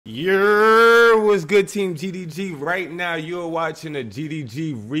What's good, Team GDG? Right now, you're watching a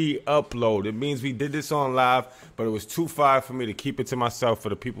GDG re-upload. It means we did this on live, but it was too far for me to keep it to myself for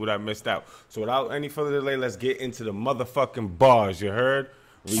the people that missed out. So without any further delay, let's get into the motherfucking bars. You heard?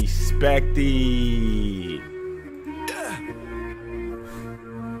 Respect the...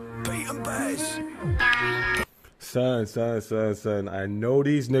 Pete Bas. Son. I know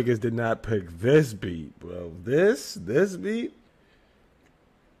these niggas did not pick this beat, bro. This beat?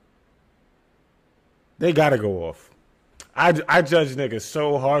 They gotta go off. I judge niggas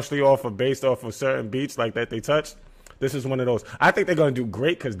so harshly based off of certain beats like that they touched. This is one of those. I think they're gonna do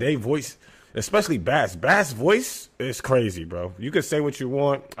great because they voice, especially Bas. Bas' voice is crazy, bro. You can say what you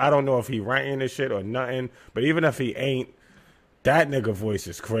want. I don't know if he writing this shit or nothing, but even if he ain't, that nigga voice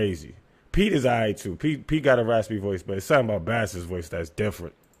is crazy. Pete is alright too. Pete got a raspy voice, but it's something about Bas' voice that's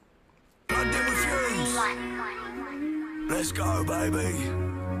different. Let's go, baby.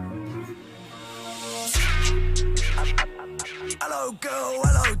 Hello, girl.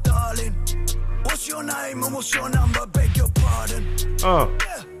 Hello, darling. What's your name and what's your number? Beg your pardon. Yeah.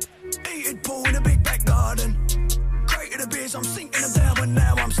 Eating pool in a big back garden. Created a beers, I'm sinking them down, but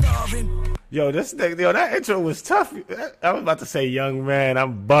now I'm starving. Yo, that intro was tough. I was about to say, young man,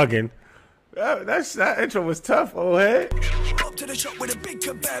 I'm bugging. That intro was tough, old head. Up to the shop with a big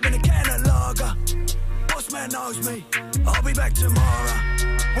kebab and a can of lager. Boss man knows me. I'll be back tomorrow.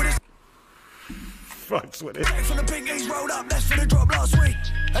 Fucks with it. Back from the pinkies rolled up, that's for the drop last week.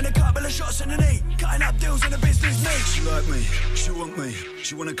 And a couple of shots in the knee. Cutting up deals in the business niche. She like me, she want me.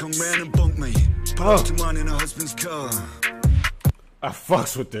 She wanna come round and bunk me. Put up to mine in her husband's car. I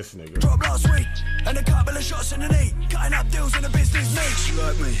fucks with this nigga. Drop last week, and a couple of shots in the knee. Cutting up deals in the business niche. She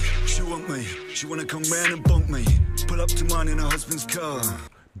like me, she want me. She wanna come round and bunk me. Pull up to mine in her husband's car.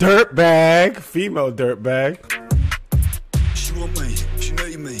 Dirtbag, female dirtbag. She want me, she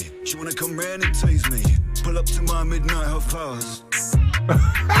need me. She wanna come round and tease me. Pull up to my midnight half past. She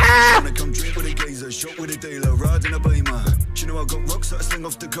wanna come drink with a geezer, shot with a dealer, ride in a beamer. She know I got rocks that I sling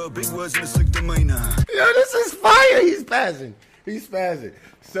off the curb, big words in a sick demeanor. Yo, this is fire. He's spazzing.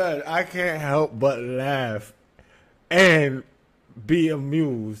 Son, I can't help but laugh and be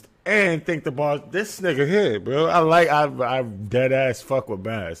amused and think the bars. This nigga here, bro. I dead ass fuck with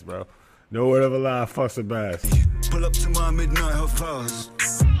Bas, bro. No word of a lie, fucks with Bas. Pull up to my midnight half past.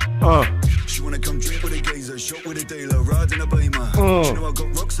 She wanna come drink with a geezer, shot with a dealer, ride in a beamer. She know I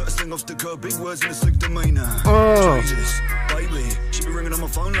got rocks that I sling off the curb, big words in a sick demeanor. Jesus, baby, she be ringing on my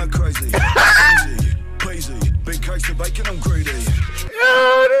phone like crazy. Crazy, crazy, big cakes of bacon, I'm greedy.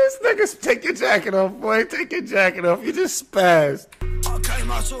 Yo, this nigga's take your jacket off, boy. Take your jacket off. You just spazzed. I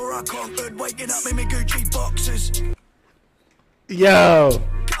came, I saw, I conquered, waking up in my Gucci boxes. Yo.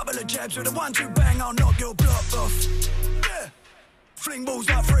 Couple of jabs with a 1-2 bang, I'll knock your block off. Yeah. Fling balls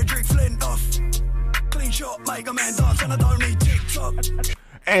like Frederick Flintoff. Clean shot, make a man dance, and I don't need TikTok.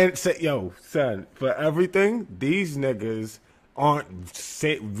 And say, yo, son, for everything, these niggas aren't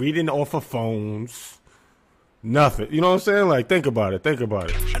reading off of phones. Nothing. You know what I'm saying? Like, think about it. And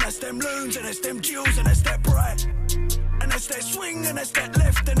that's them loons, and that's them jewels, and that's that bright. And that's that swing, and that's that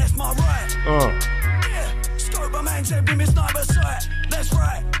left, and that's my right. Yeah. Scope my man's head with my sniper sight. That's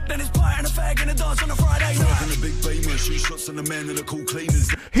right. Then it's pie and a fag and a dance on a Friday night. And a big beamer, shoot shots on the man that are called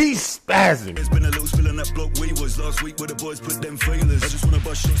cleaners. He's spazzing. There's been a little spill on that block we was last week where the boys put them feelers. I just wanna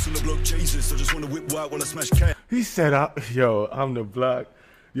bust shots on the block, Jesus. I just wanna whip white while I smash cat. He said, yo, I'm the block.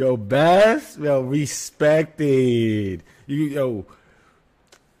 Yo, Bas, yo, respected. Yo,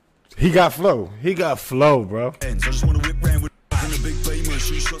 he got flow, bro. I just wanna whip round with in a big beamer,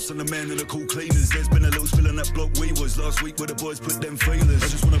 shoot shots on the man that are called cleaners. There's been a little spill on that block we was last week where the boys put them feelers. I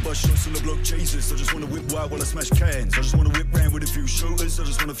just wanna bust shots on the block, Jesus. I just wanna whip white while I smash cans. I just wanna whip round with a few shooters. I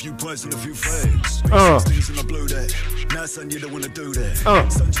just want a few points and a few fags. Big 16s and I blew that. Now son, you don't wanna do that.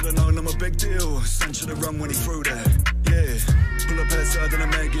 Son should've known I'm a big deal. Son should've run when he threw that. Yeah. Pull up outside and a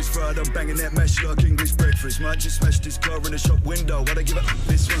man gets fried. I'm banging that mash like English breakfast. Might just smash this car in the shop window. Why'd I give up?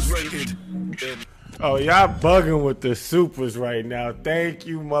 This one's rented. Yeah. Oh, y'all bugging with the supers right now. Thank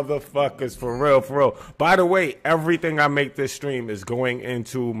you, motherfuckers, for real. By the way, everything I make this stream is going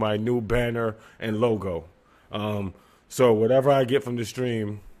into my new banner and logo. So whatever I get from the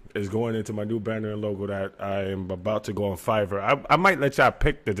stream is going into my new banner and logo that I am about to go on Fiverr. I might let y'all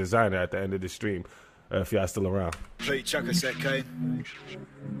pick the designer at the end of the stream if y'all still around. Pete, chuck a set, Kane.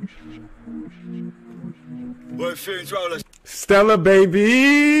 Word Fumes rollers. Stella,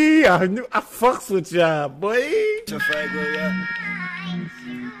 baby. I fucks with y'all, boy. To fag, yeah.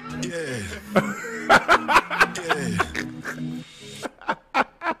 Yeah.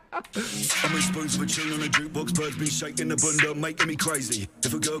 I'm in spoons of a tune on a jukebox, birds been shaking the bunda, making me crazy.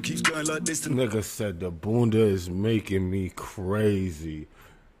 If a girl keeps going like this, then Nigga said the bunda is making me crazy.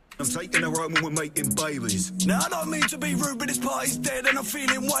 I'm taking her home when we're making babies. Now I don't mean to be rude, but this party's dead and I'm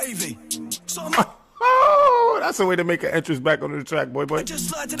feeling wavy. So I'm Oh, that's a way to make an entrance back onto the track, boy. I just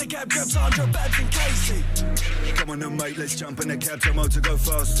slide to the cab, grab Sandra, Babs and Casey. Come on then mate, let's jump in the cab, tell Mo to go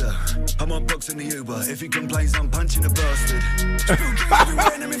faster. I'm on box in the Uber, if he complains I'm punching the bastard. Spill drinks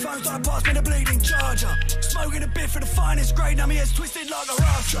everywhere and my phone's like pass me the bleeding charger. Smoking a bit for the finest grade, now my head's twisted like a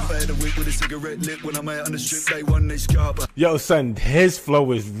rafter. Jump out of the whip with a cigarette lit when I'm out on the strip, they won this scarper. Yo, son, his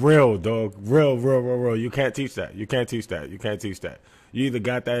flow is real, dog. Real. You can't teach that. You can't teach that. You either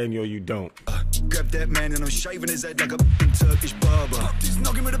got that in you or you don't. Grab that man and I'm shaving his head like a Turkish barber. Popped his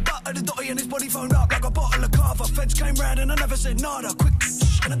noggin with a butt of the dotty and his body phoned up like a bottle of carver. Feds came round and I never said nada. Quick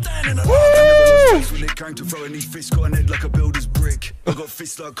and I'm down in a lot. When it came to throwing these fists, got an head like a builder's brick. I got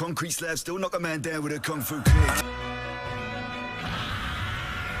fists like concrete slabs, still knock a man down with a kung fu kick.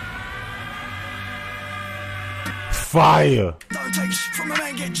 Fire. Don't take shit from a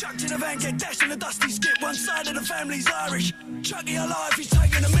man, get chucked in a van, get dashed in a dusty skip. One side of the family's Irish. Chucky alive, he's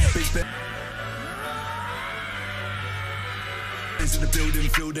taking a mill. In the building,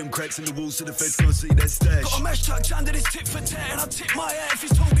 fill them cracks in the walls so the feds can't see that stash. Got a mesh tucked under this tit for tat, and I tip my hat if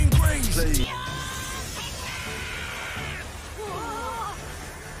he's talking greens. Please.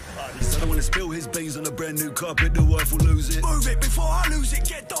 I don't wanna spill his beans on a brand new carpet, the wife will lose it. Move it before I lose it,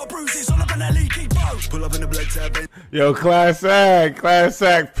 get dark bruises on up in that leaky boat. Pull up in the black tab. Yo, class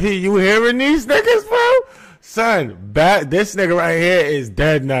act. P, you hearing these niggas, bro? Son, this nigga right here is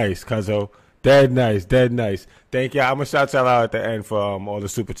dead nice, cuzzo. Dead nice. Thank y'all. I'm gonna shout y'all out at the end for all the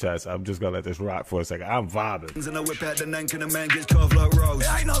super chats. I'm just gonna let this rock for a second. I'm vibing. And I whip out the nank and the man gets carved like Rose. It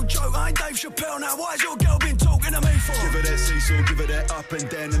ain't no joke, I ain't Dave Chappelle now. Why's your girl been talking to me for? Give her that seesaw, give her that up and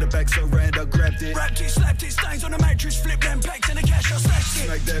down in the back so round I grabbed it. Wrapped it, slapped it, stains on the mattress, flipped them packs in the cash, I slashed it.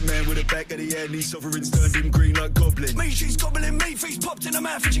 Smack that man with the back of the head and these sovereigns turned him green like goblin. Me, she's gobbling me, feet popped in the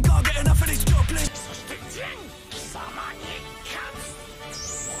mouth and she can't get enough of this goblin.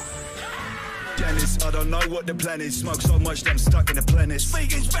 Janice, I don't know what the plan is. Smoke so much that I'm stuck in the planet.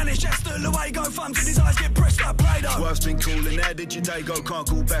 Speaking Spanish, hasta luego. Thumbs in his eyes get pressed like Play-Doh. Wife's been calling, how did your day go? Can't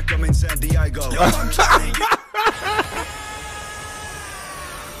call back, I'm in San Diego.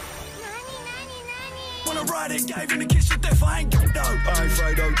 Wanna ride it, gave him the kiss of death, I ain't good though. I ain't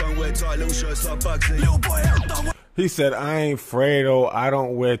Fredo, don't wear tight little shirts like Bugsy. Little boy out, don't wear. He said, I ain't Fredo. I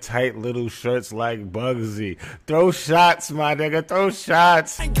don't wear tight little shirts like Bugsy. Throw shots, my nigga. Throw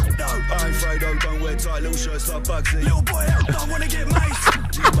shots. I ain't Fredo, don't wear tight little shirts like Bugsy. Little boy out, don't wanna get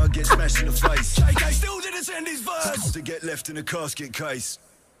maced. Mug get smashed in the face. JK still didn't send his verse. To get left in a casket case.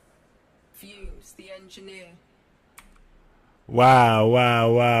 Fumez The Engineer. Wow.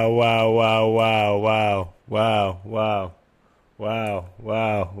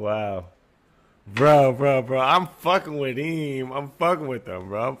 Bro. I'm fucking with him. I'm fucking with them,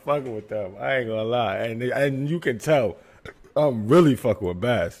 bro. I ain't gonna lie. And you can tell I'm really fucking with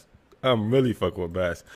Bas.